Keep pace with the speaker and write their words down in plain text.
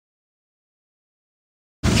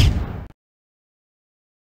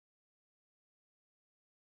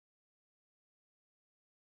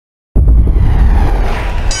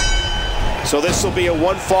So this will be a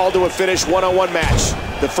one fall to a finish one-on-one match.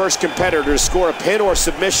 The first competitor to score a pin or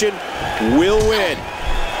submission will win.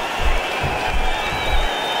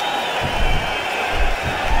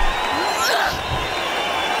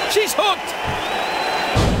 She's hooked.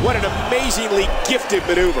 What an amazingly gifted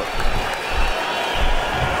maneuver.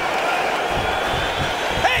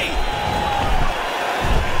 Hey!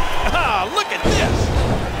 Ah, look at this.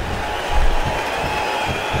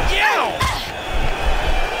 Yow!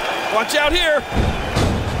 Watch out here.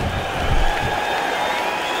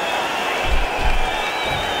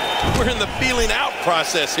 We're in the feeling out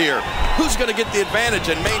process here. Who's going to get the advantage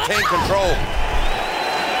and maintain control?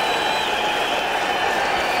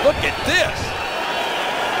 Look at this.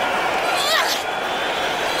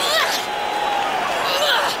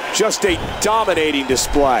 Just a dominating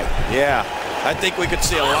display. Yeah, I think we could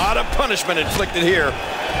see a lot of punishment inflicted here.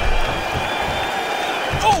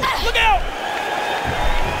 Oh, look out!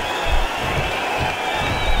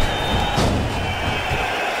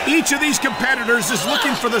 Each of these competitors is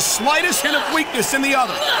looking for the slightest hint of weakness in the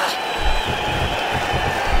other.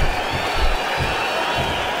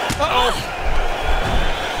 Uh-oh.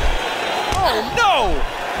 Oh, no!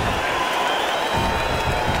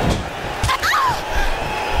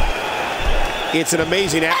 It's an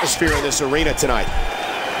amazing atmosphere in this arena tonight.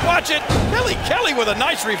 Watch it. Kelly with a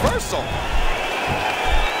nice reversal.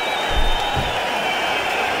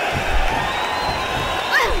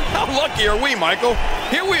 How lucky are we, Michael?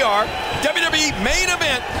 Here we are, WWE main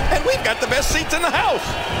event, and we've got the best seats in the house.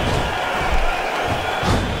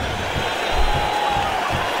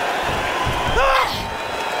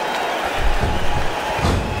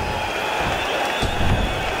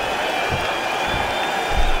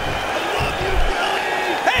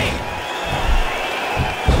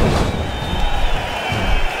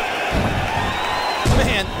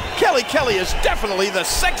 Kelly is definitely the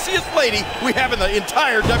sexiest lady we have in the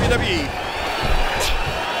entire WWE.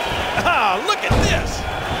 Ah, look at this.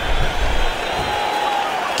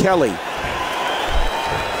 Kelly.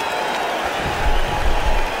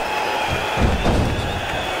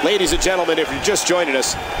 Ladies and gentlemen, if you're just joining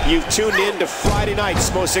us, you've tuned in to Friday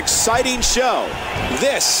night's most exciting show.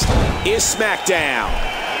 This is SmackDown.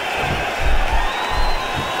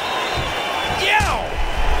 Yow!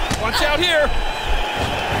 Watch out here.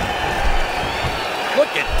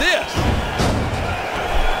 Look at this.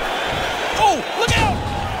 Oh, look out!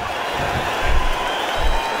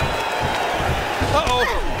 Uh-oh.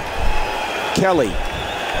 Kelly.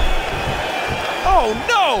 Oh,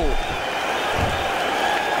 no!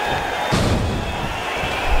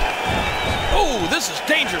 Oh, this is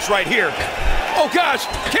dangerous right here. Oh, gosh,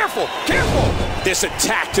 careful, careful. This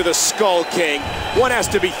attack to the Skull King. One has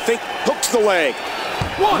to be hooks the leg.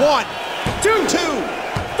 One, two, three.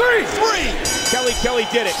 Kelly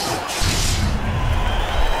did it.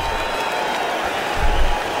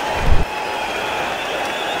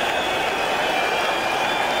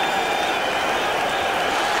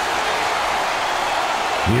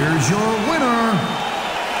 Here's your winner,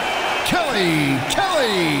 Kelly.